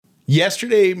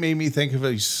Yesterday made me think of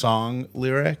a song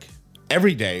lyric.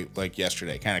 Every day, like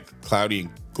yesterday, kind of cloudy and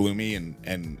gloomy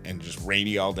and just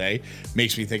rainy all day,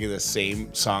 makes me think of the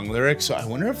same song lyric. So I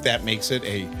wonder if that makes it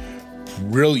a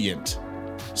brilliant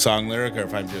song lyric or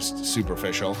if I'm just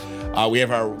superficial. We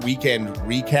have our weekend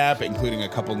recap, including a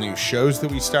couple new shows that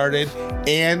we started.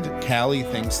 And Callie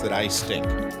thinks that I stink.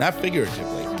 Not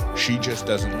figuratively. She just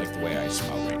doesn't like the way I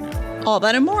smell right now. All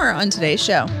that and more on today's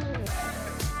show.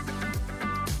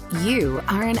 You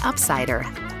are an upsider,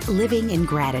 living in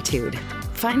gratitude,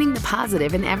 finding the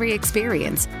positive in every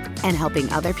experience, and helping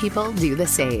other people do the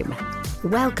same.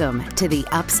 Welcome to The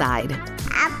Upside.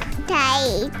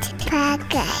 Upside.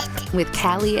 With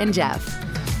Callie and Jeff.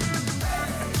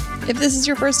 If this is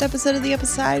your first episode of The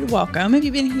Upside, welcome. If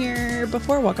you've been here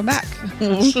before, welcome back.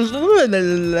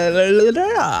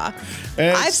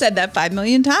 I've said that 5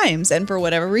 million times, and for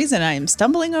whatever reason, I am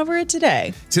stumbling over it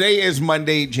today. Today is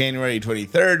Monday, January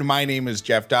 23rd. My name is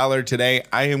Jeff Dollar. Today,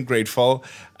 I am grateful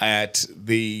at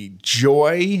the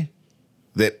joy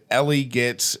that Ellie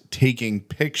gets taking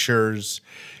pictures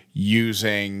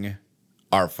using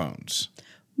our phones.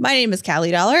 My name is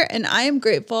Callie Dollar, and I am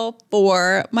grateful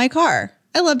for my car.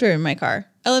 I love driving my car.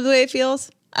 I love the way it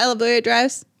feels. I love the way it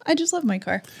drives. I just love my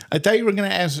car. I thought you were going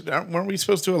to ask, weren't we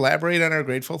supposed to elaborate on our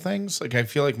grateful things? Like, I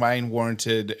feel like mine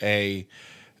warranted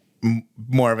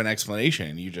more of an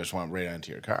explanation. You just went right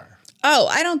onto your car. Oh,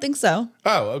 I don't think so.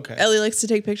 Oh, okay. Ellie likes to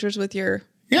take pictures with your...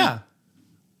 Yeah.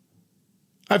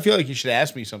 I feel like you should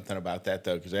ask me something about that,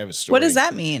 though, because I have a story. What does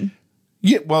that mean?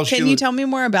 Yeah, well, Can you tell me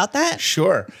more about that?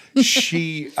 Sure.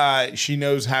 She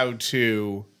knows how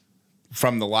to,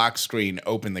 from the lock screen,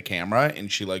 open the camera,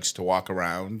 and she likes to walk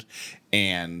around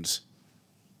and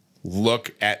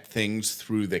look at things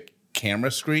through the camera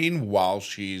screen while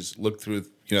she's looked through,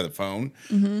 the phone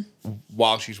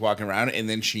while she's walking around. And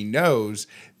then she knows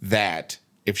that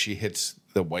if she hits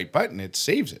the white button, it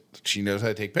saves it. She knows how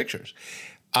to take pictures.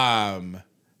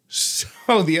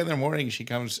 So the other morning she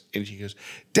comes and she goes,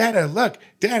 Dada, look,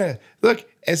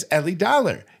 it's Ellie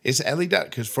Dollar. It's Ellie Dollar.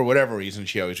 Because for whatever reason,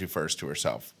 she always refers to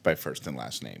herself by first and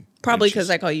last name. Probably because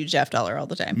I call you Jeff Dollar all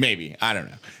the time. Maybe. I don't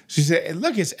know. She said,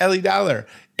 look, it's Ellie Dollar.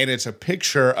 And it's a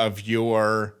picture of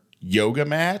your yoga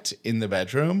mat in the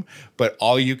bedroom. But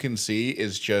all you can see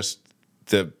is just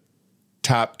the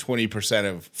top 20%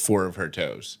 of 4 of her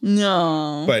toes.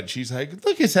 No. But she's like,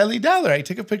 look, it's Ellie Dollar. I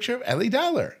took a picture of Ellie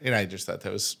Dollar. And I just thought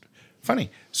that was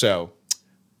funny. So,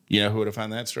 you know who would have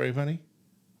found that story funny?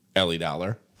 Ellie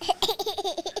Dollar.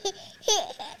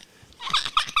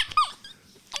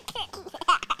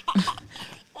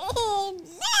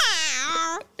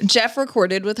 Jeff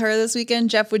recorded with her this weekend.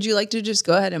 Jeff, would you like to just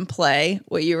go ahead and play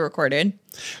what you recorded?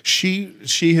 She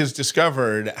has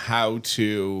discovered how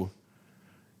to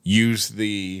use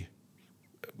the,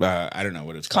 I don't know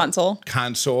what it's called.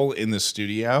 Console in the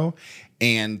studio.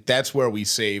 And that's where we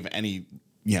save any,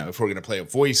 if we're going to play a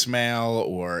voicemail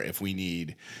or if we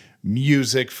need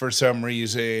music for some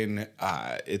reason,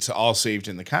 it's all saved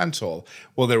in the console.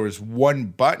 Well, there was one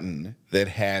button that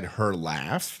had her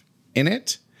laugh in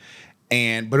it.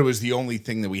 But it was the only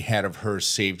thing that we had of her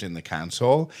saved in the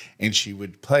console. And she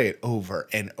would play it over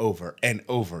and over and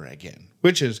over again.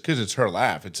 Which is, because it's her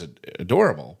laugh, it's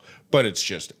adorable, but it's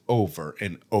just over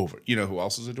and over. You know who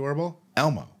else is adorable?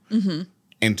 Elmo. Mm-hmm.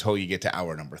 Until you get to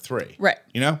hour number 3. Right.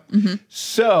 Mm-hmm.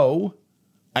 So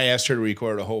I asked her to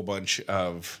record a whole bunch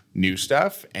of new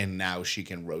stuff, and now she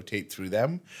can rotate through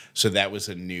them. So that was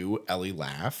a new Ellie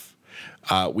laugh.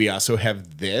 We also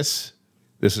have this.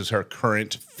 This is her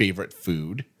current favorite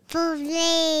food.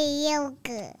 Blueberry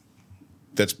yogurt.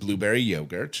 That's blueberry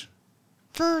yogurt.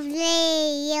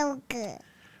 Blueberry yogurt.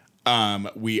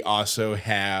 We also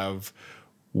have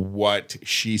what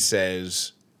she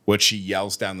says, what she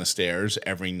yells down the stairs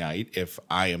every night if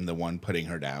I am the one putting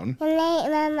her down. Good night,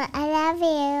 Mama. I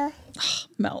love you.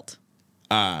 Melt.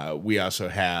 We also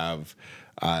have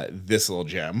this little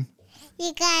gem.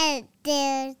 You got it,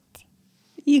 dude.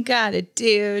 You got it,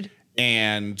 dude.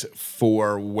 And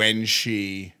for when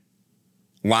she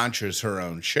launches her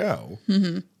own show,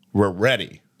 we're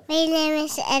ready. My name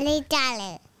is Ellie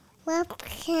Dollar.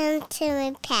 Welcome to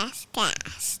my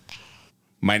podcast.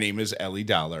 My name is Ellie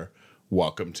Dollar.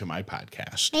 Welcome to my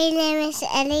podcast. My name is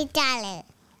Ellie Dollar.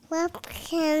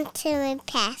 Welcome to my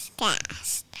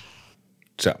podcast.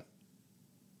 So,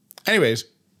 anyways,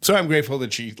 so I'm grateful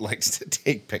that she likes to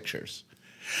take pictures.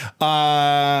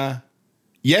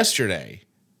 Yesterday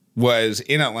was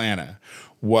in Atlanta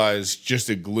was just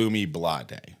a gloomy blah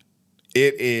day.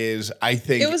 It is, I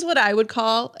think. It was what I would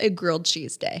call a grilled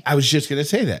cheese day. I was just going to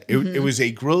say that. It was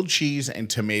a grilled cheese and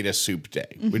tomato soup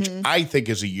day, which I think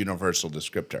is a universal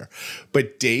descriptor.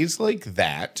 But days like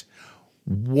that,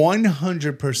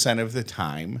 100% of the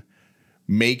time,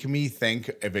 make me think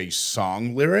of a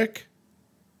song lyric,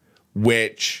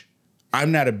 which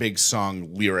I'm not a big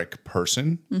song lyric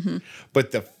person.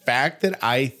 But the fact that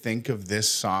I think of this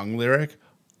song lyric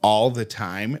all the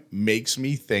time makes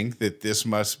me think that this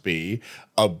must be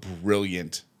a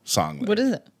brilliant song lyric. What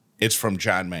is it? It's from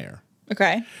John Mayer.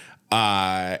 Okay.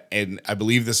 And I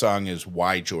believe the song is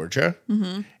Why Georgia?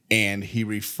 And he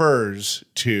refers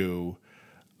to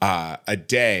a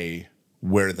day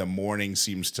where the morning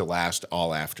seems to last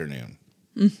all afternoon.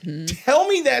 Tell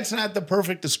me that's not the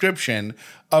perfect description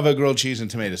of a grilled cheese and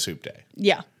tomato soup day.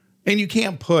 Yeah. And you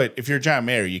can't put, if you're John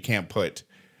Mayer, you can't put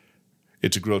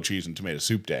it's a grilled cheese and tomato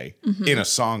soup day in a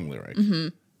song lyric,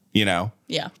 you know?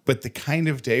 Yeah. But the kind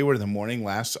of day where the morning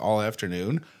lasts all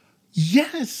afternoon,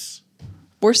 yes.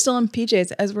 We're still in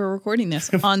PJs as we're recording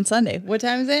this on Sunday. What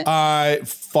time is it?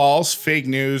 False, fake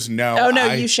news, no. Oh,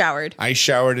 no, you showered. I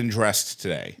showered and dressed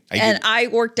today. I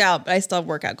worked out, but I still have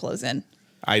workout clothes in.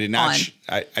 I did not.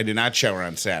 I did not shower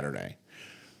on Saturday.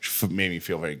 Made me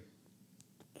feel very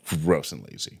gross and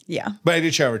lazy. Yeah. But I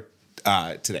did shower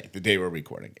today, the day we're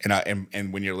recording.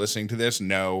 And when you're listening to this,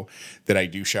 know that I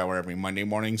do shower every Monday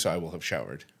morning, so I will have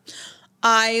showered.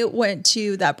 I went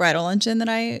to that bridal luncheon that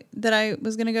I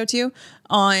was going to go to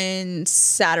on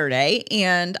Saturday,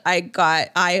 and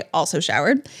I also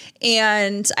showered,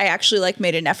 and I actually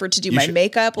made an effort to do my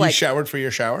makeup. You showered for your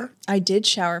shower? I did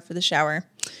shower for the shower.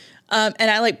 And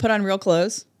I put on real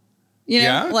clothes. You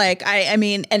know, yeah. I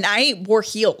mean, and I wore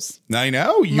heels. I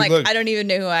know. I don't even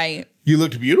know you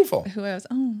looked beautiful. Who I was.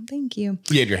 Oh, thank you.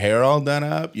 You had your hair all done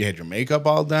up. You had your makeup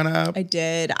all done up. I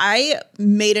did. I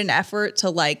made an effort to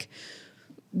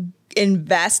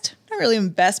invest, not really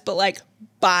invest, but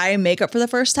buy makeup for the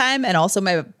first time. And also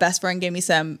my best friend gave me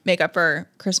some makeup for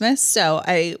Christmas. So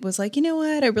I was like, you know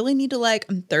what? I really need to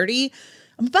I'm 30.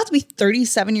 I'm about to be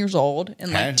 37 years old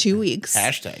in 2 weeks.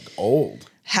 #old.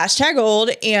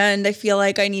 #old. And I feel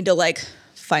like I need to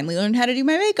finally learn how to do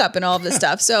my makeup and all of this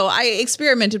stuff. So I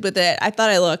experimented with it. I thought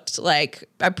I looked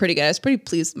I'm pretty good. I was pretty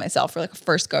pleased with myself for a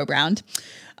first go round.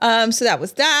 So that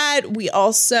was that. We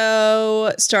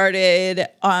also started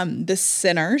The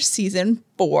Sinner season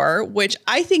 4, which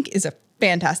I think is a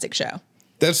fantastic show.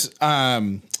 That's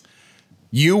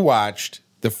you watched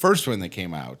the first one that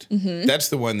came out. That's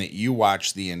the one that you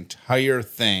watched the entire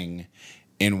thing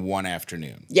in one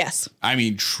afternoon. Yes. I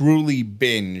mean, truly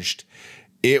binged.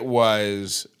 It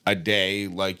was a day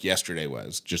like yesterday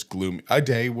was, just gloomy. A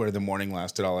day where the morning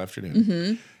lasted all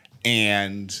afternoon.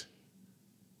 And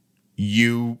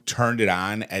you turned it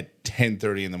on at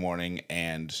 10:30 in the morning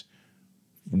and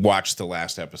watched the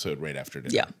last episode right after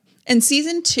dinner. Yeah. And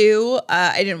season 2,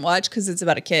 I didn't watch because it's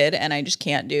about a kid, and I just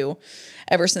can't do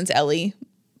ever since Ellie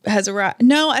has arrived.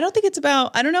 No, I don't know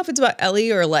if it's about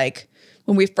Ellie or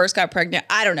when we first got pregnant.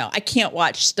 I don't know. I can't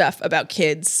watch stuff about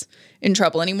kids in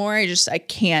trouble anymore. I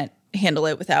can't handle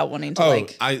it without wanting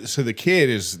to so the kid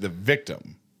is the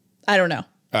victim. I don't know.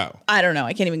 Oh. I don't know.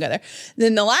 I can't even go there.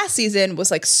 Then the last season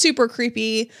was super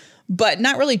creepy, but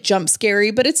not really jump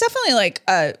scary, but it's definitely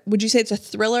would you say it's a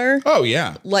thriller? Oh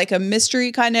yeah. A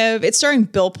mystery kind of. It's starring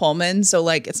Bill Pullman, so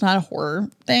it's not a horror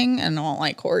thing, and I don't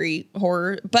like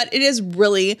horror, but it is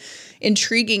really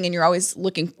intriguing, and you're always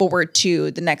looking forward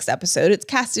to the next episode. It's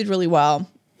casted really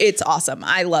well. It's awesome.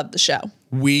 I love the show.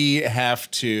 We have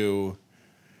to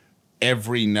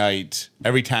every night,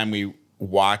 every time we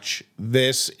watch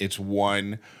this, it's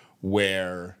one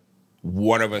where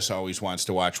one of us always wants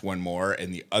to watch one more,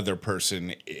 and the other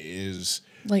person is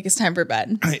it's time for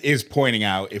bed. Is pointing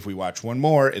out if we watch one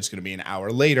more, it's going to be an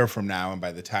hour later from now, and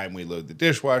by the time we load the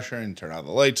dishwasher and turn all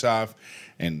the lights off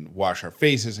and wash our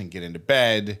faces and get into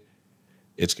bed,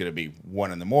 it's going to be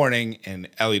 1 a.m, and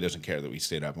Ellie doesn't care that we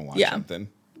stayed up and watched something.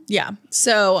 Yeah.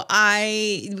 So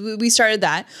we started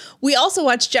that. We also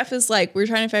watched, Jeff is we were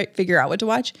trying to figure out what to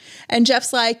watch. And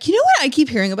Jeff's you know what I keep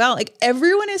hearing about?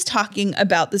 Everyone is talking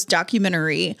about this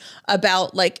documentary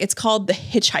about it's called The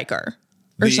Hitchhiker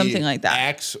or something like that.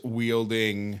 Axe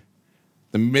wielding,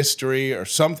 the mystery or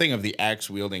something of the axe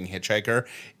wielding hitchhiker.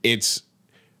 It's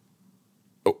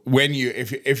when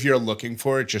if you're looking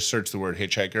for it, just search the word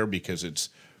hitchhiker because it's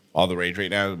all the rage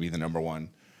right now. It'll be the #1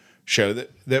 show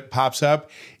that pops up.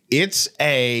 It's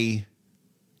a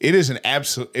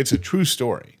true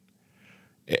story.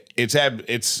 It's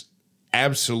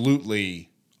absolutely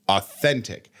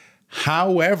authentic.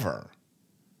 However,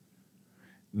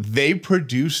 they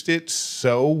produced it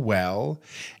so well,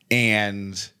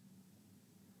 and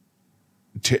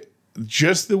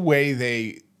just the way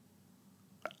they,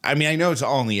 I mean, I know it's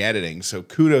all in the editing, so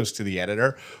kudos to the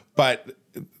editor, but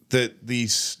the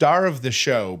star of the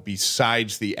show,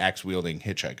 besides the axe-wielding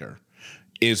hitchhiker,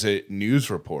 is a news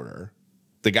reporter,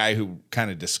 the guy who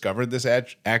kind of discovered this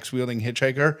axe-wielding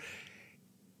hitchhiker.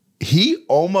 He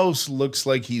almost looks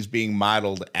like he's being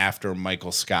modeled after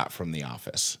Michael Scott from The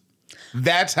Office.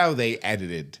 That's how they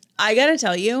edited I gotta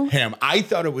tell you. him. I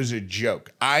thought it was a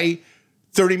joke. 30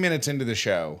 minutes into the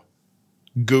show,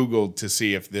 Googled to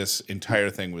see if this entire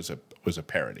thing was a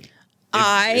parody.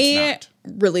 I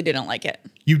really didn't like it.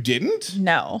 You didn't?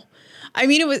 No. I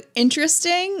mean, it was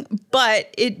interesting,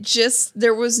 but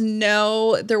there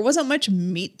wasn't much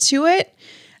meat to it.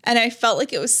 And I felt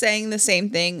like it was saying the same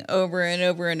thing over and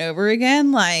over and over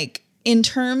again. Like, in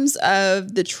terms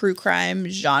of the true crime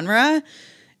genre,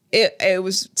 it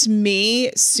was, to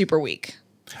me, super weak.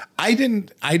 I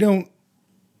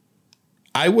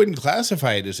wouldn't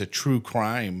classify it as a true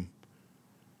crime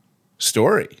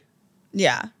story.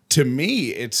 Yeah. To me,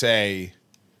 it's a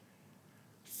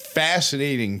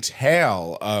fascinating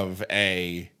tale of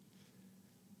a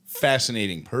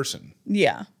fascinating person.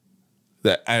 Yeah.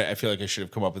 That I feel like I should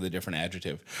have come up with a different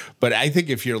adjective. But I think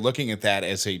if you're looking at that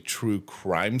as a true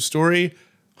crime story,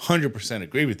 100%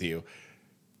 agree with you.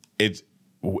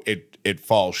 It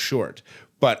falls short.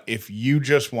 But if you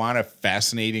just want a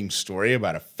fascinating story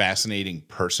about a fascinating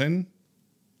person,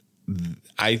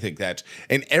 I think that's,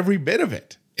 and every bit of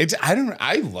it.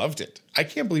 I loved it. I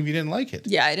can't believe you didn't like it.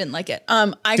 Yeah, I didn't like it.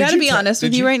 I got to be honest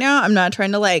with you right now. I'm not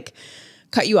trying to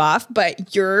cut you off,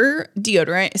 but your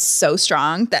deodorant is so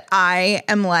strong that I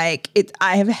am I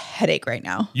have a headache right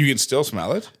now. You can still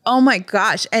smell it? Oh my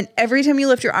gosh. And every time you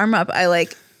lift your arm up,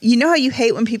 you know how you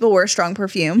hate when people wear strong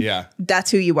perfume? Yeah. That's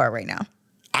who you are right now.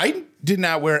 I did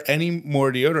not wear any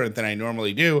more deodorant than I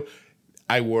normally do.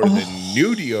 I wore the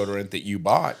new deodorant that you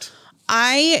bought.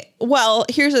 Well,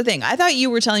 here's the thing. I thought you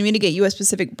were telling me to get you a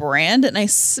specific brand, and I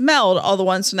smelled all the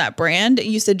ones from that brand.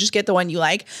 You said just get the one you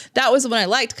like. That was the one I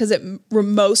liked because it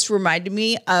most reminded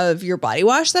me of your body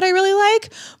wash that I really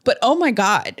like. But oh my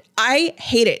God, I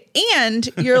hate it. And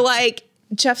you're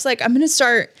Jeff's I'm going to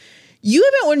start. You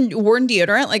haven't worn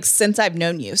deodorant since I've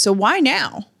known you. So why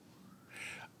now?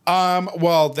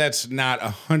 Well, that's not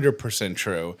 100%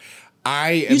 true.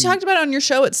 You talked about it on your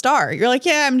show at Star. You're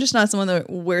yeah, I'm just not someone that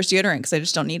wears deodorant because I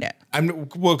just don't need it.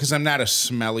 Because I'm not a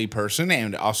smelly person,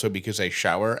 and also because I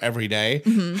shower every day.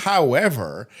 Mm-hmm.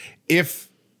 However, if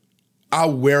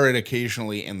I'll wear it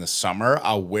occasionally in the summer,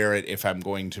 I'll wear it if I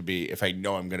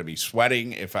know I'm going to be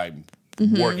sweating, if I'm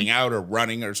working out or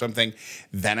running or something,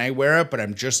 then I wear it. But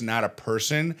I'm just not a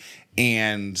person,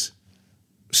 and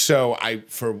so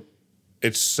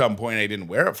at some point I didn't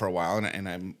wear it for a while,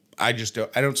 and I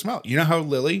don't smell. You know how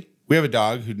Lily, we have a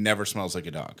dog who never smells like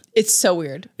a dog. It's so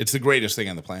weird. It's the greatest thing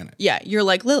on the planet. Yeah, you're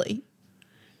like Lily.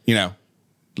 Yeah,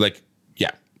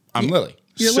 I'm Lily.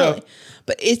 You're Lily.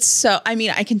 But it's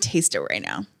I can taste it right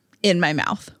now in my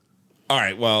mouth. All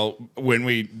right, well, when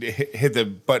we hit the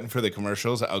button for the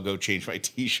commercials, I'll go change my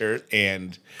t-shirt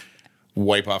and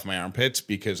wipe off my armpits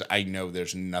because I know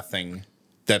there's nothing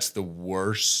that's the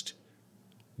worst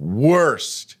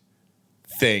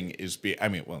thing is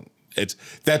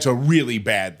that's a really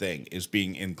bad thing is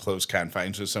being in close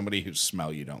confines with somebody whose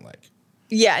smell you don't like.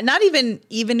 Yeah, not even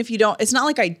if you don't, it's not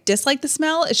like I dislike the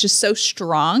smell. It's just so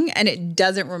strong and it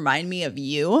doesn't remind me of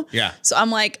you. Yeah. So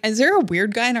I'm is there a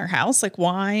weird guy in our house?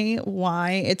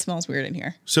 Why it smells weird in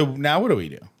here? So now what do we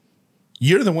do?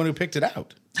 You're the one who picked it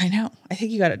out. I know. I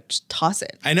think you got to just toss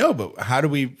it. I know, but how do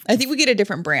we? I think we get a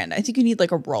different brand. I think you need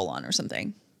a roll-on or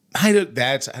something. I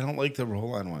don't like the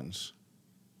roll-on ones.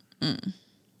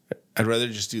 I'd rather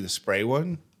just do the spray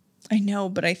one. I know,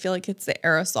 but I feel like it's the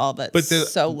aerosol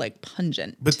that's so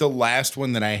pungent. But the last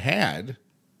one that I had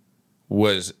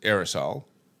was aerosol.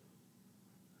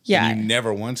 Yeah. And you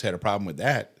never once had a problem with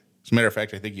that. As a matter of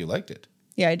fact, I think you liked it.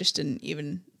 Yeah, I just didn't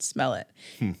even smell it.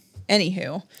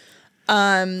 Anywho.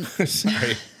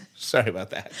 Sorry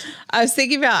about that. I was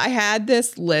thinking I had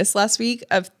this list last week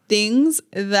of things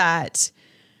that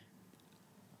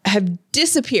have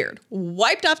disappeared,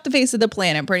 wiped off the face of the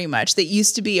planet pretty much, that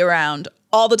used to be around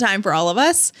all the time for all of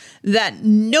us that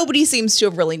nobody seems to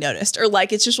have really noticed. Or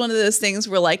it's just one of those things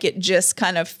where it just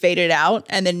kind of faded out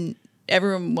and then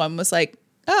everyone was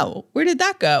oh, where did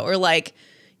that go? Or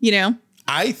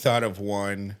I thought of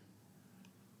one.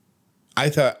 I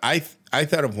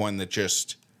thought of one that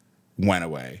just went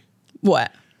away.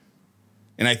 What?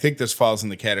 And I think this falls in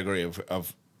the category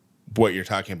of what you're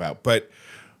talking about. But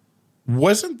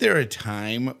wasn't there a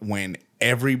time when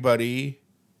everybody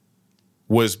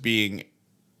was being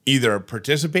either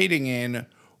participating in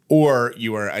or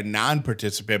you were a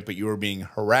non-participant, but you were being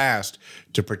harassed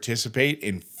to participate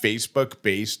in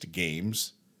Facebook-based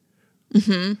games.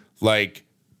 Like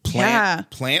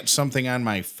plant something on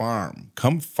my farm.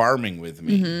 Come farming with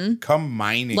me. Come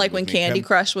mining. Like when Candy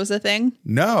Crush was a thing?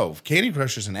 No, Candy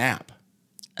Crush is an app.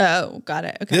 Oh, got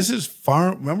it. Okay. This is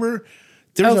farm. Remember?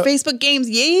 Facebook games.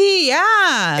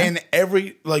 Yeah. And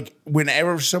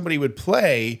whenever somebody would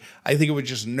play, I think it would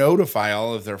just notify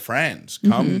all of their friends.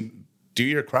 Come do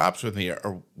your crops with me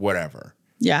or whatever.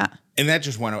 Yeah. And that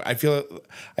just went. I feel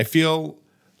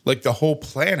like the whole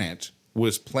planet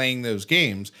was playing those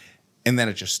games, and then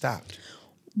it just stopped.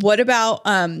 What about?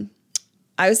 I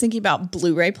was thinking about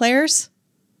Blu-ray players.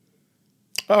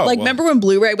 Oh, remember when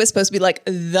Blu-ray was supposed to be like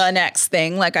the next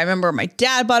thing? Like, I remember my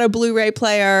dad bought a Blu-ray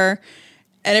player,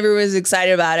 and everyone was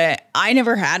excited about it. I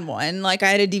never had one. Like, I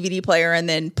had a DVD player, and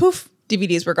then poof,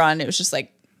 DVDs were gone. It was just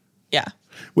like, yeah.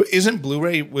 Well, isn't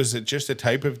Blu-ray? Was it just a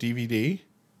type of DVD?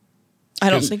 I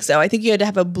don't think so. I think you had to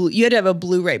have a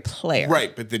Blu-ray player.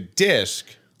 Right, but the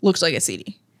disc looked like a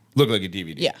CD. Looked like a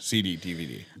DVD. Yeah. CD,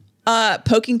 DVD.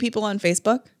 Poking people on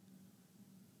Facebook.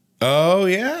 Oh,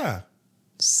 yeah.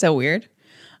 So weird.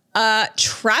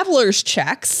 Traveler's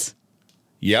checks.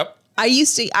 Yep. I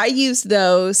used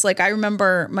those. Like, I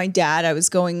remember my dad, I was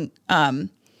going,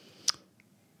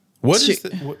 what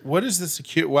is the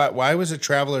secure? Why was a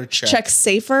traveler check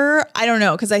safer? I don't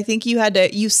know. Cause I think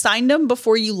you signed them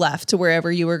before you left to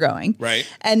wherever you were going. Right.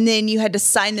 And then you had to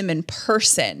sign them in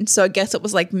person. So I guess it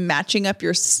was like matching up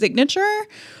your signature,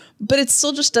 but it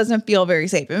still just doesn't feel very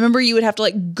safe. Remember you would have to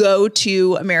like go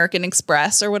to American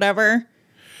Express or whatever.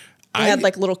 They had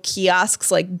like little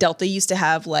kiosks, like Delta used to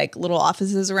have like little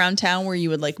offices around town where you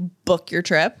would like book your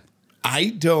trip. I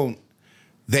don't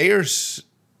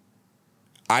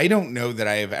know that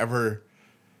I have ever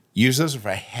used those. If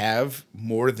I have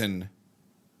more than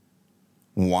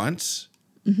once.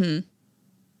 Mm-hmm.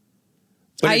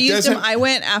 I used them. I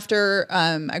went after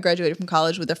I graduated from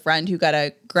college with a friend who got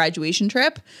a graduation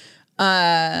trip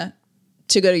to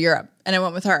go to Europe. And I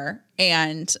went with her.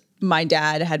 And my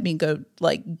dad had me go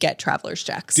like get traveler's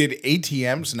checks. Did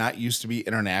ATMs not used to be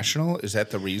international? Is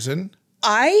that the reason?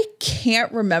 I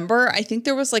can't remember. I think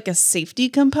there was like a safety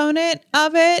component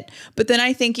of it, but then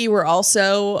I think you were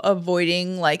also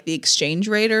avoiding like the exchange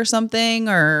rate or something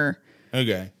or.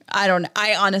 Okay. I don't know.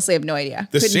 I honestly have no idea.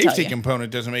 The safety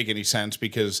component doesn't make any sense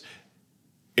because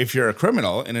if you're a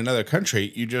criminal in another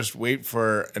country, you just wait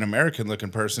for an American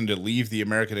looking person to leave the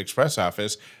American Express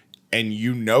office and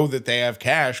you know that they have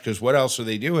cash because what else are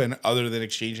they doing other than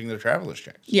exchanging their traveler's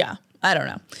checks? Yeah. I don't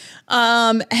know.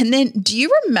 And then do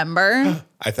you remember?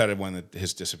 I thought of one that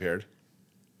has disappeared.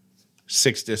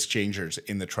 6 disc changers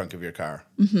in the trunk of your car.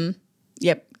 Mm-hmm.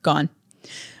 Yep. Gone.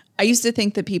 I used to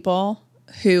think that people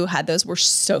who had those were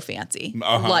so fancy.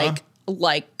 Uh-huh.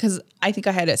 Like, cause I think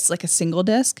I had a single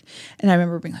disc and I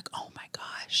remember being like, oh my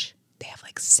gosh, they have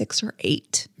like 6 or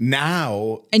 8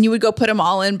 now. And you would go put them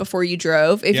all in before you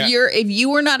drove. If you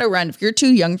were not around, if you're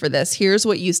too young for this, here's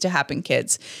what used to happen,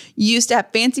 kids. You used to have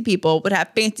fancy people would have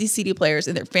fancy CD players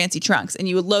in their fancy trunks and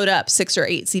you would load up 6 or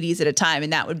 8 CDs at a time.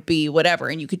 And that would be whatever.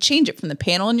 And you could change it from the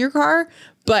panel in your car,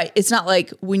 but it's not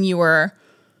like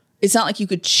it's not like you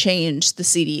could change the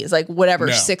CDs, like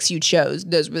whatever 6 you chose,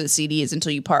 those were the CDs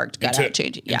until you parked, got out,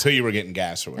 change it. Yeah. Until you were getting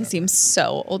gas or whatever. It seems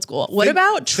so old school.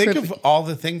 Think of all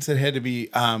the things that had to be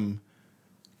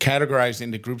categorized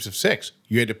into groups of 6.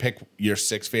 You had to pick your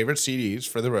 6 favorite CDs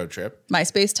for the road trip.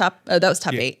 MySpace that was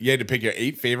top 8. You had to pick your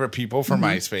 8 favorite people for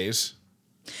MySpace.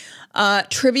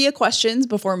 Trivia questions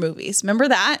before movies. Remember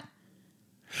that?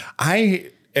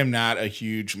 I am not a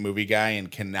huge movie guy and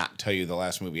cannot tell you the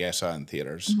last movie I saw in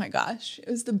theaters. Oh my gosh. It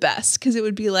was the best because it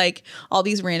would be like all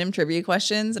these random trivia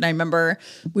questions. And I remember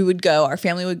our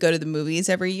family would go to the movies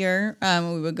every year.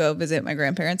 We would go visit my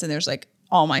grandparents and there's like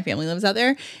all my family lives out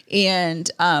there. And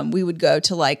we would go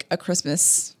to like a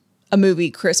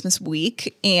movie Christmas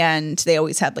week. And they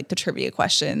always had like the trivia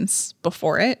questions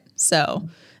before it. So,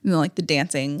 and then like the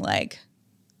dancing, like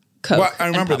Coke. Well, I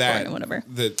remember that. And whatever.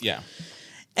 Yeah.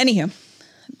 Anywho.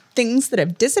 Things that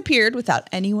have disappeared without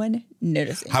anyone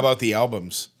noticing. How about the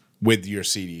albums with your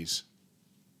CDs?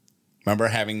 Remember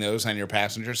having those on your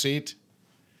passenger seat?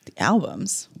 The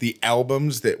albums? The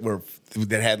albums that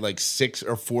had like 6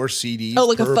 or 4 CDs. Oh,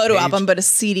 like a photo album, but a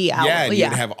CD album. Yeah, and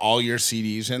you'd have all your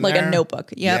CDs in like there. Like a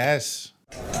notebook. Yep. Yes.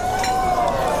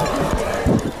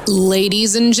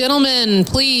 Ladies and gentlemen,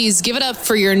 please give it up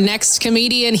for your next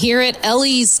comedian here at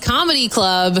Ellie's Comedy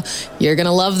Club. You're going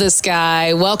to love this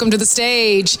guy. Welcome to the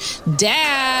stage,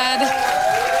 Dad.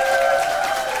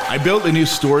 I built a new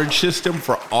storage system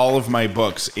for all of my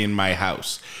books in my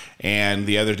house. And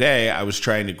the other day, I was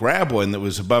trying to grab one that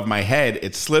was above my head.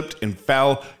 It slipped and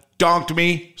fell, donked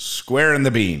me square in the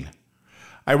bean.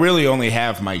 I really only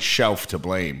have my shelf to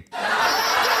blame.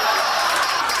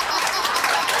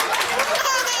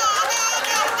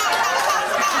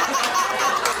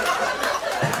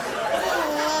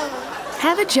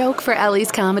 Have a joke for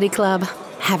Ellie's Comedy Club?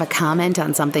 Have a comment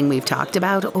on something we've talked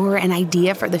about or an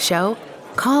idea for the show?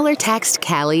 Call or text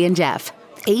Callie and Jeff.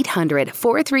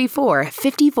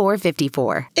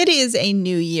 800-434-5454. It is a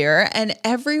new year and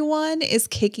everyone is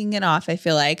kicking it off, I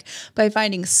feel like, by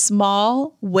finding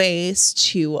small ways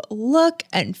to look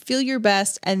and feel your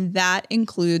best. And that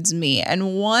includes me.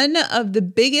 And one of the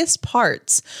biggest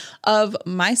parts of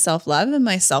my self-love and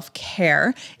my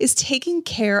self-care is taking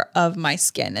care of my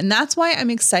skin. And that's why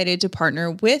I'm excited to partner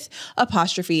with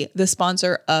Apostrophe, the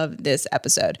sponsor of this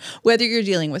episode. Whether you're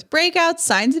dealing with breakouts,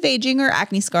 signs of aging, or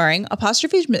acne scarring,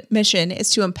 Apostrophe's mission is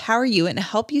to empower you and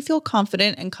help you feel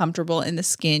confident and comfortable in the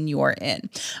skin you're in.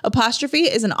 Apostrophe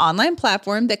is an online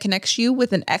platform that connects you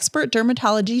with an expert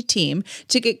dermatology team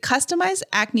to get customized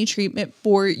acne treatment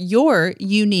for your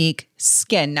unique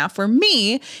skin. Now, for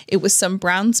me, it was some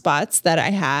brown spots that I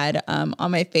had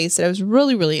on my face that I was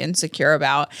really, really insecure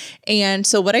about. And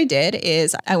so what I did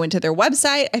is I went to their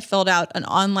website, I filled out an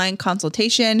online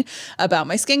consultation about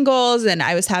my skin goals, and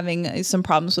I was having some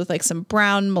problems with like some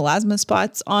brown melasma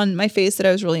spots on my face that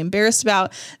I was really embarrassed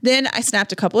about. Then I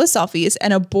snapped a couple of selfies,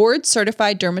 and a board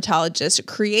certified dermatologist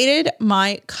created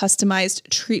my customized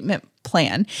treatment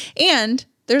plan. And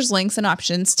there's links and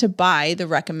options to buy the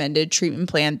recommended treatment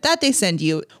plan that they send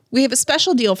you. We have a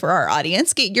special deal for our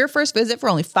audience. Get your first visit for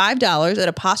only $5 at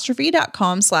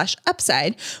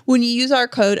apostrophe.com/upside when you use our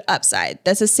code UPSIDE.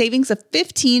 That's a savings of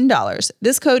 $15.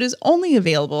 This code is only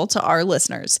available to our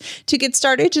listeners. To get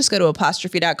started, just go to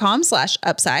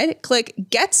apostrophe.com/upside, click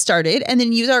get started, and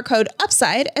then use our code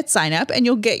UPSIDE at sign up, and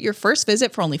you'll get your first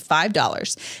visit for only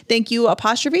 $5. Thank you,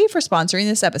 Apostrophe, for sponsoring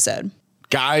this episode.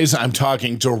 Guys, I'm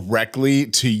talking directly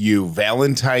to you.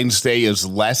 Valentine's Day is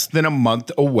less than a month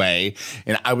away,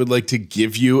 and I would like to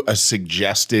give you a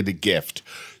suggested gift.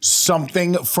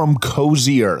 Something from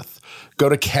Cozy Earth. Go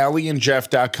to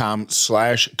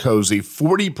callieandjeff.com/cozy,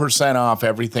 40% off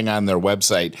everything on their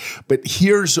website. But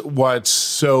here's what's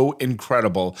so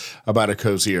incredible about a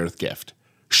Cozy Earth gift.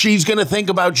 She's going to think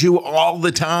about you all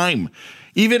the time.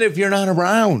 Even if you're not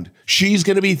around, she's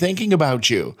going to be thinking about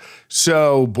you.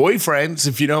 So boyfriends,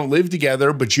 if you don't live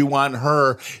together, but you want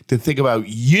her to think about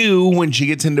you when she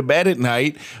gets into bed at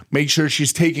night, make sure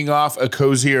she's taking off a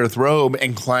Cozy Earth robe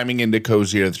and climbing into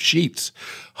Cozy Earth sheets.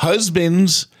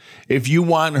 Husbands, if you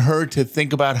want her to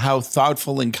think about how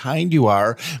thoughtful and kind you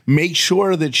are, make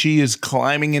sure that she is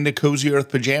climbing into Cozy Earth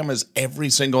pajamas every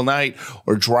single night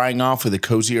or drying off with a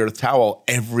Cozy Earth towel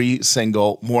every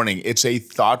single morning. It's a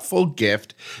thoughtful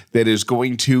gift that is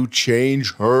going to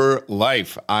change her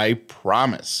life. I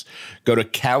promise. Go to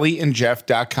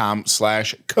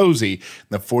callieandjeff.com/cozy.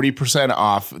 The 40%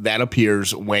 off that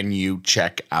appears when you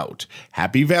check out.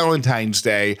 Happy Valentine's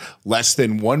Day. Less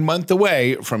than 1 month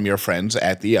away from your friends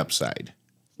at the Upside.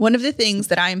 One of the things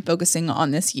that I'm focusing on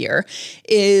this year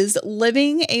is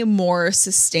living a more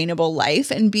sustainable life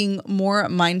and being more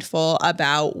mindful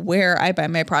about where I buy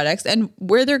my products and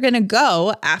where they're going to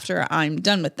go after I'm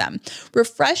done with them.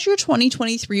 Refresh your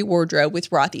 2023 wardrobe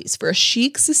with Rothy's for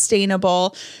chic,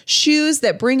 sustainable shoes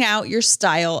that bring out your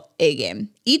style A-game.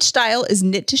 Each style is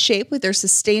knit to shape with their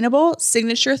sustainable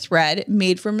signature thread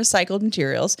made from recycled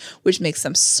materials, which makes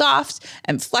them soft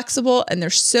and flexible, and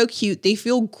they're so cute. They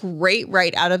feel great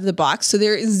right out of the box, so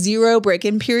there is zero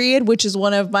break-in period, which is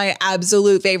one of my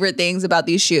absolute favorite things about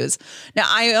these shoes. Now,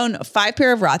 I own 5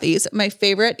 pair of Rothy's. My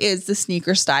favorite is the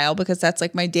sneaker style because that's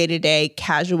like my day-to-day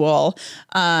casual,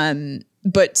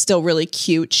 but still really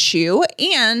cute shoe.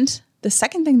 And the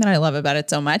second thing that I love about it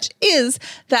so much is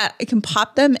that I can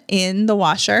pop them in the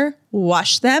washer,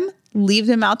 wash them, leave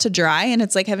them out to dry, and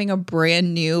it's like having a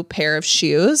brand new pair of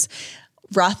shoes.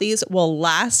 Rothy's will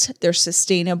last. They're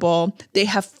sustainable. They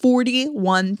have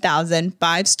 41,000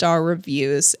 five-star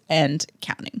reviews and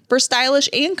counting. For stylish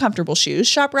and comfortable shoes,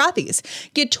 shop Rothy's.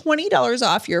 Get $20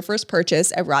 off your first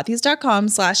purchase at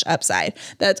rothys.com/upside.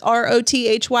 That's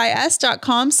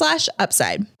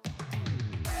rothys.com/upside.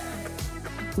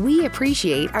 We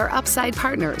appreciate our Upside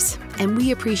partners, and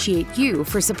we appreciate you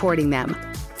for supporting them.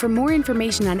 For more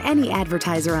information on any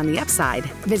advertiser on the Upside,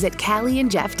 visit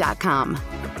callieandjeff.com.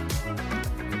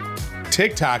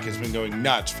 TikTok has been going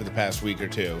nuts for the past week or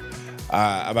two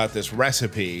about this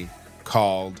recipe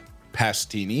called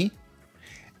pastini.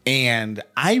 And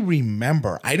I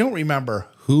don't remember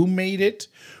who made it,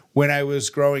 when I was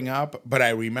growing up, but I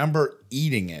remember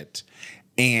eating it,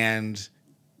 and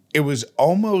it was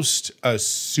almost a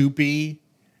soupy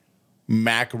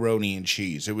macaroni and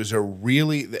cheese. It was a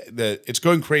really it's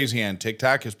going crazy on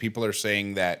TikTok because people are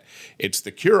saying that it's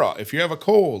the cure-all. If you have a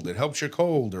cold, it helps your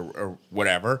cold or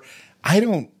whatever. I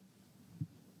don't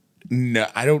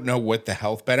know what the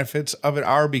health benefits of it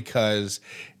are, because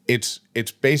it's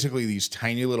basically these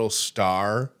tiny little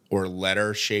star or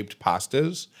letter shaped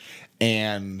pasta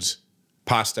and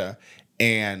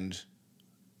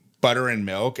butter and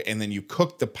milk, and then you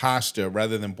cook the pasta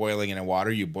rather than boiling it in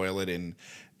water. You boil it in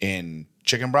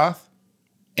chicken broth,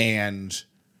 and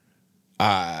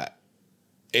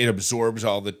it absorbs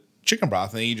all the chicken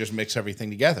broth, and then you just mix everything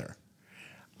together.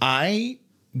 I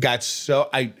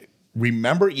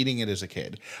remember eating it as a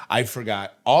kid. I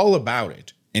forgot all about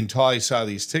it until I saw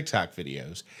these TikTok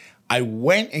videos. I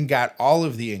went and got all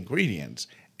of the ingredients,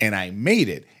 and I made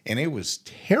it, and it was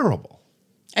terrible.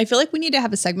 I feel like we need to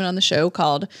have a segment on the show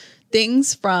called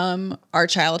Things from Our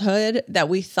Childhood That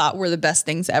We Thought Were the Best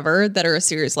Things Ever That Are a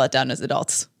Serious Letdown as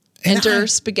Adults. Enter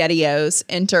SpaghettiOs,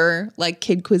 enter like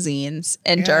kid cuisines,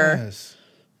 enter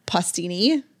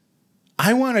pastini.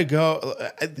 I want to go.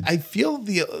 I feel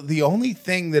the only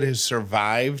thing that has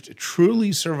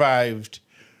truly survived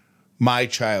my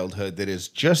childhood that is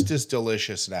just as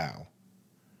delicious now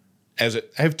I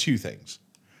have two things.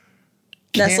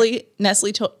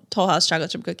 Nestle Toll House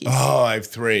chocolate chip cookies. Oh, I have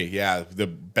three. Yeah, the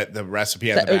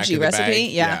recipe on the back OG of the recipe.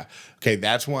 bag. Yeah. Okay,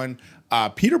 that's one.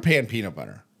 Peter Pan peanut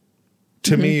butter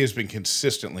to me has been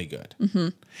consistently good. Mm-hmm.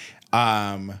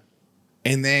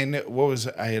 And then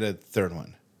I had a third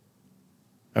one.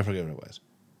 I forget what it was.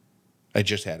 I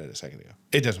just had it a second ago.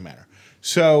 It doesn't matter.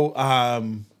 So,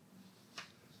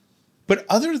 but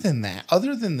other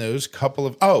than those couple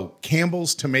of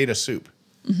Campbell's tomato soup.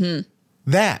 Mm-hmm.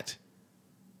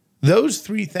 Those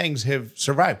three things have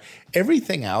survived.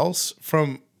 Everything else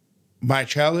from my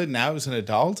childhood now as an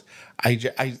adult, I'm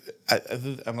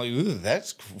like, ooh,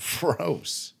 that's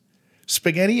gross.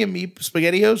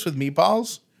 SpaghettiOs with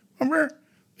meatballs. Remember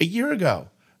a year ago,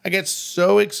 I got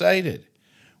so excited.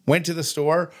 Went to the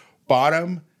store, bought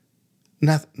them.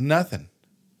 Nothing.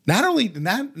 Not only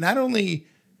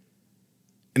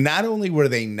were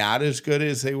they not as good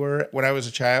as they were when I was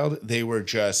a child, they were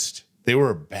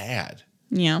bad.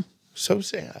 Yeah. So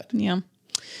sad. Yeah.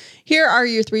 Here are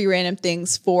your three random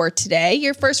things for today.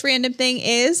 Your first random thing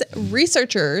is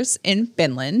researchers in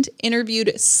Finland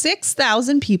interviewed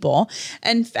 6,000 people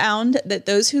and found that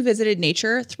those who visited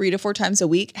nature 3 to 4 times a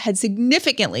week had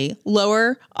significantly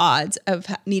lower odds of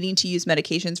needing to use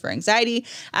medications for anxiety,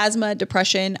 asthma,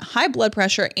 depression, high blood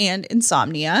pressure, and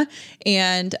insomnia.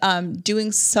 And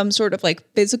doing some sort of like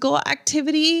physical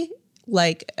activity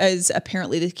is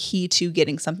apparently the key to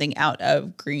getting something out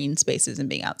of green spaces and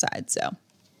being outside. So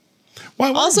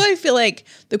also, I feel like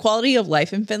the quality of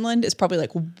life in Finland is probably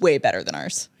like way better than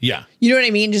ours. Yeah. You know what I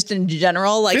mean? Just in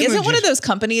general, like, isn't that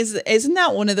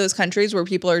one of those countries where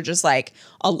people are just like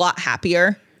a lot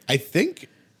happier? I think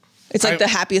it's like the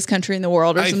happiest country in the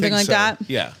world or something like that.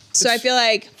 Yeah. So I feel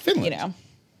like, Finland.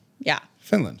 Yeah.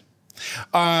 Finland.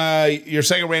 Your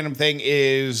second random thing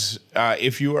is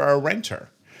if you are a renter.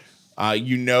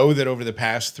 You know that over the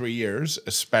past 3 years,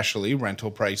 especially, rental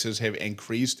prices have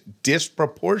increased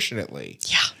disproportionately.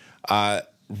 Yeah.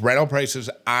 Rental prices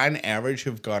on average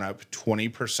have gone up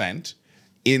 20%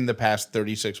 in the past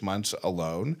 36 months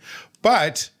alone.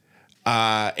 But,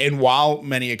 and while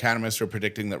many economists are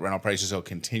predicting that rental prices will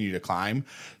continue to climb,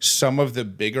 some of the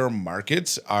bigger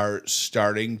markets are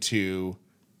starting to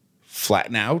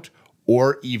flatten out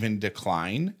or even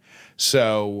decline.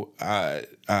 So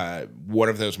one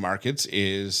of those markets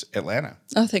is Atlanta.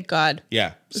 Oh, thank God.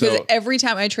 Yeah. Because every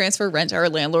time I transfer rent to our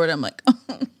landlord, I'm like,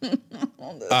 this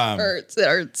hurts. It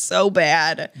hurts so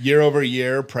bad. Year over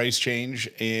year, price change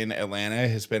in Atlanta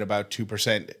has been about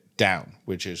 2% down,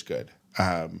 which is good.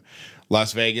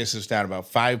 Las Vegas is down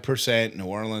about 5%. New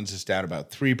Orleans is down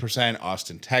about 3%.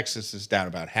 Austin, Texas is down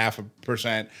about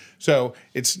 0.5%. So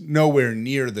it's nowhere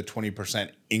near the 20%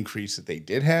 increase that they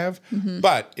did have,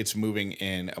 but it's moving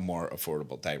in a more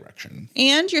affordable direction.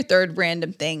 And your third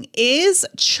random thing is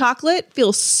chocolate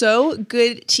feels so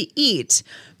good to eat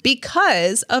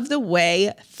because of the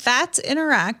way fats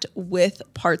interact with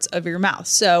parts of your mouth.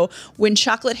 So when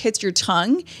chocolate hits your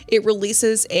tongue, it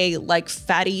releases a like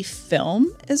fatty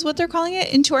film is what they're calling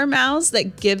it into our mouths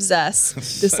that gives us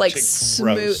this like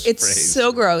smooth, it's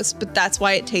so gross, but that's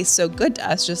why it tastes so good to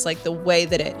us. Just like the way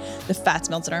that the fats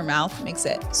melt in our mouth makes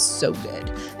it so good.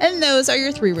 And those are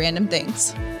your three random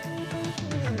things.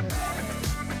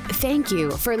 Thank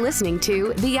you for listening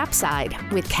to The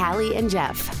Upside with Callie and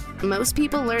Jeff. Most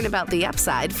people learn about the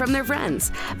upside from their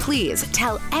friends. Please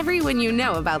tell everyone you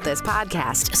know about this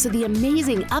podcast so the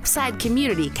amazing Upside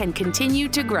community can continue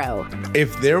to grow.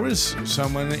 If there was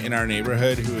someone in our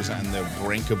neighborhood who was on the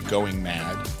brink of going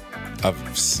mad,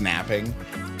 of snapping,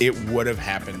 it would have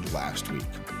happened last week.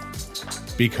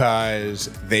 Because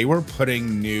they were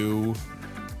putting new,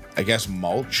 I guess,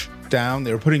 mulch down.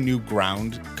 They were putting new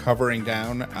ground covering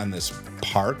down on this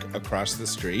park across the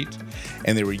street,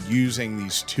 and they were using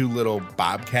these two little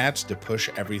bobcats to push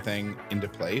everything into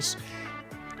place.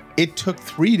 It took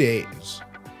 3 days.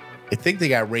 I think they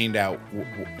got rained out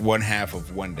one half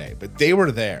of one day, but they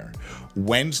were there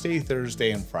Wednesday,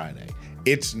 Thursday, and Friday.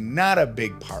 It's not a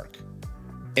big park,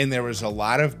 and there was a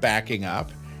lot of backing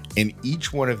up. And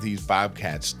each one of these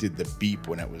bobcats did the beep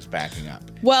when it was backing up.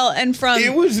 Well, and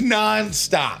it was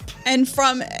nonstop. And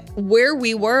from where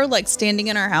we were, like standing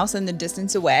in our house and the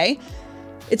distance away,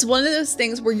 it's one of those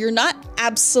things where you're not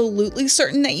absolutely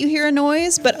certain that you hear a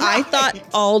noise. But right. I thought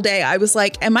all day, I was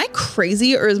like, am I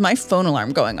crazy or is my phone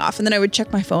alarm going off? And then I would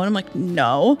check my phone. I'm like,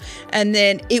 no. And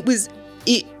then it was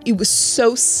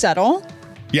so subtle.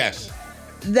 Yes.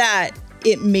 That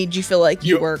it made you feel like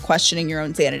you were questioning your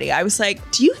own sanity. I was like,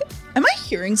 am I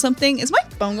hearing something? Is my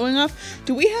phone going off?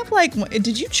 Do we have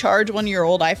did you charge one of your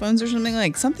old iPhones or something?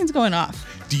 Like something's going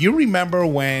off. Do you remember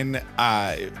when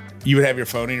you would have your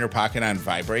phone in your pocket on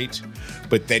vibrate,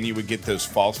 but then you would get those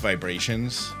false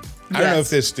vibrations? Yes. I don't know if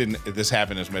this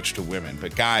happened as much to women,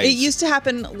 but guys. It used to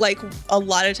happen like a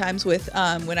lot of times with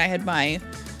when I had my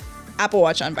Apple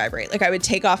Watch on vibrate. Like I would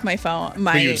take off my phone,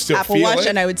 my Apple Watch,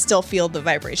 and I would still feel the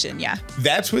vibration. Yeah.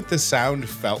 That's what the sound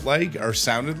felt like or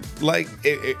sounded like.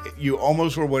 You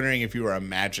almost were wondering if you were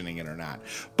imagining it or not.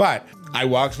 But I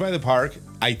walked by the park.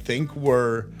 I think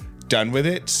we're done with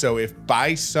it. So if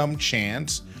by some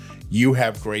chance you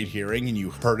have great hearing and you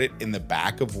heard it in the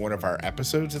back of one of our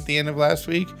episodes at the end of last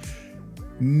week,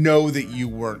 know that you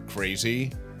weren't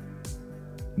crazy.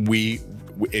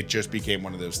 It just became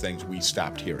one of those things we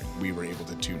stopped hearing. We were able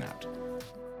to tune out.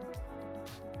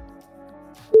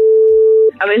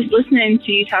 I was listening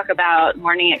to you talk about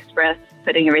Morning Express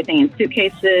putting everything in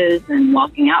suitcases and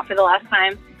walking out for the last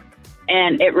time.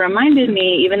 And it reminded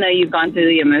me, even though you've gone through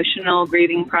the emotional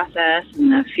grieving process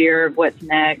and the fear of what's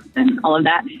next and all of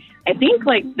that, I think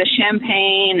like the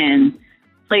champagne and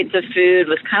plates of food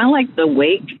was kind of like the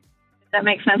wake. Does that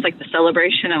make sense? Like the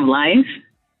celebration of life.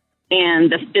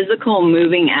 And the physical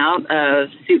moving out of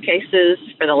suitcases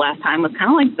for the last time was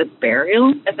kind of like the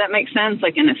burial, if that makes sense,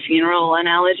 like in a funeral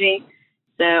analogy.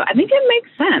 So I think it makes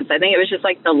sense. I think it was just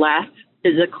like the last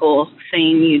physical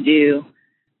thing you do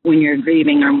when you're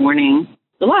grieving or mourning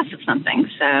the loss of something.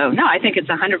 So, no, I think it's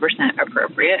 100%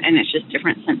 appropriate, and it's just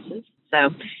different senses. So,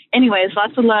 anyways,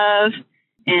 lots of love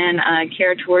and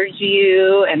care towards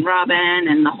you and Robin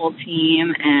and the whole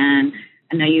team, and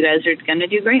I know you guys are going to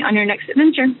do great on your next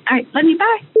adventure. All right, love you.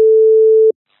 Bye.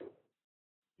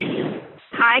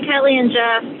 Hi, Kelly and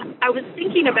Jeff. I was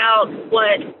thinking about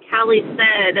what Callie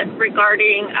said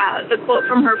regarding the quote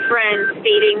from her friend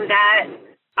stating that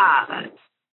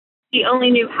she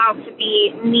only knew how to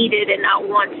be needed and not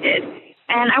wanted.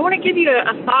 And I want to give you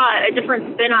a thought, a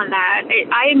different spin on that.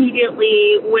 I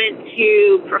immediately went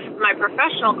to my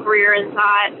professional career and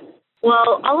thought,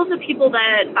 well, all of the people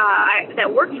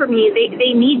that work for me,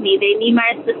 they need me. They need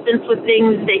my assistance with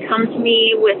things. They come to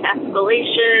me with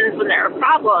escalations when there are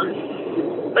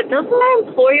problems. But doesn't my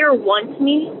employer want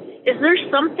me? Is there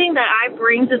something that I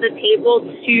bring to the table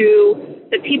to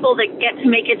the people that get to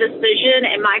make a decision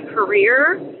in my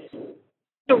career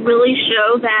to really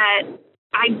show that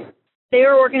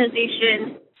their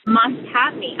organization must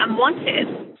have me? I'm wanted.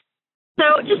 So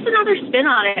just another spin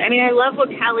on it. I mean, I love what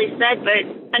Callie said, but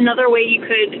another way you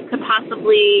could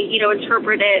possibly,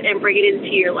 interpret it and bring it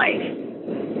into your life.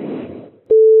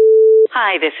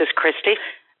 Hi, this is Christy.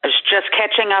 I was just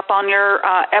catching up on your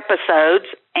episodes,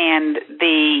 and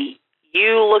the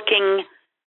you-looking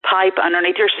pipe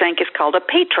underneath your sink is called a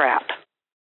P-trap.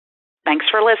 Thanks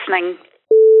for listening.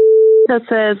 This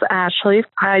is Ashley.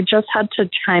 I just had to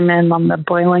chime in on the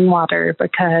boiling water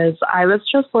because I was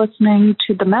just listening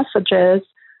to the messages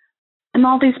and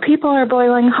all these people are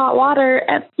boiling hot water,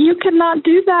 and you cannot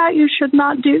do that. You should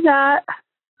not do that.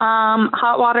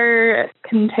 Hot water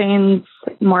contains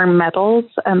more metals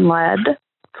and lead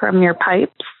from your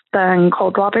pipes than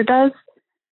cold water does,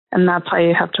 and that's why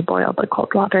you have to boil the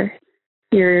cold water.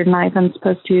 You're not even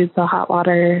supposed to use the hot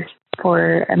water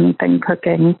for anything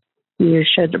cooking. You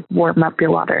should warm up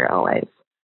your water always.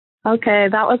 Okay,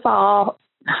 that was all.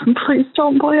 Please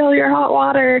don't boil your hot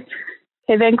water.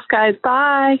 Okay, thanks, guys.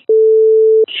 Bye.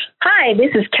 Hi,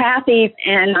 this is Kathy,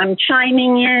 and I'm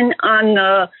chiming in on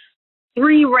the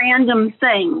 3 random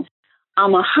things.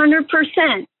 I'm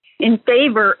 100% in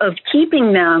favor of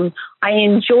keeping them. I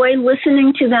enjoy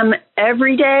listening to them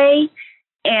every day,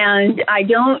 and I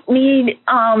don't need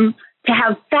to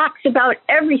have facts about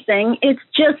everything. It's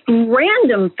just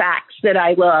random facts that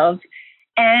I love.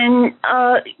 And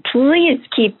please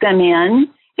keep them in.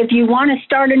 If you want to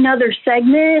start another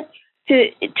segment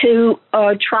to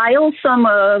trial some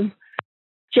of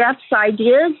Jeff's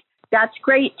ideas, that's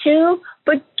great too.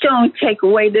 But don't take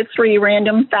away the 3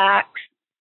 random facts.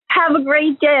 Have a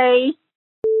great day.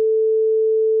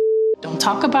 Don't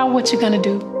talk about what you're going to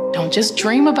do. Don't just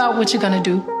dream about what you're going to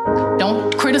do.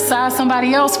 Don't criticize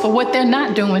somebody else for what they're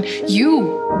not doing.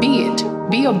 You be it.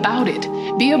 Be about it.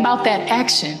 Be about that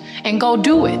action and go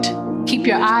do it. Keep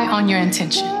your eye on your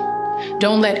intention.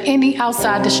 Don't let any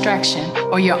outside distraction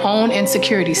or your own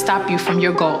insecurity stop you from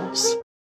your goals.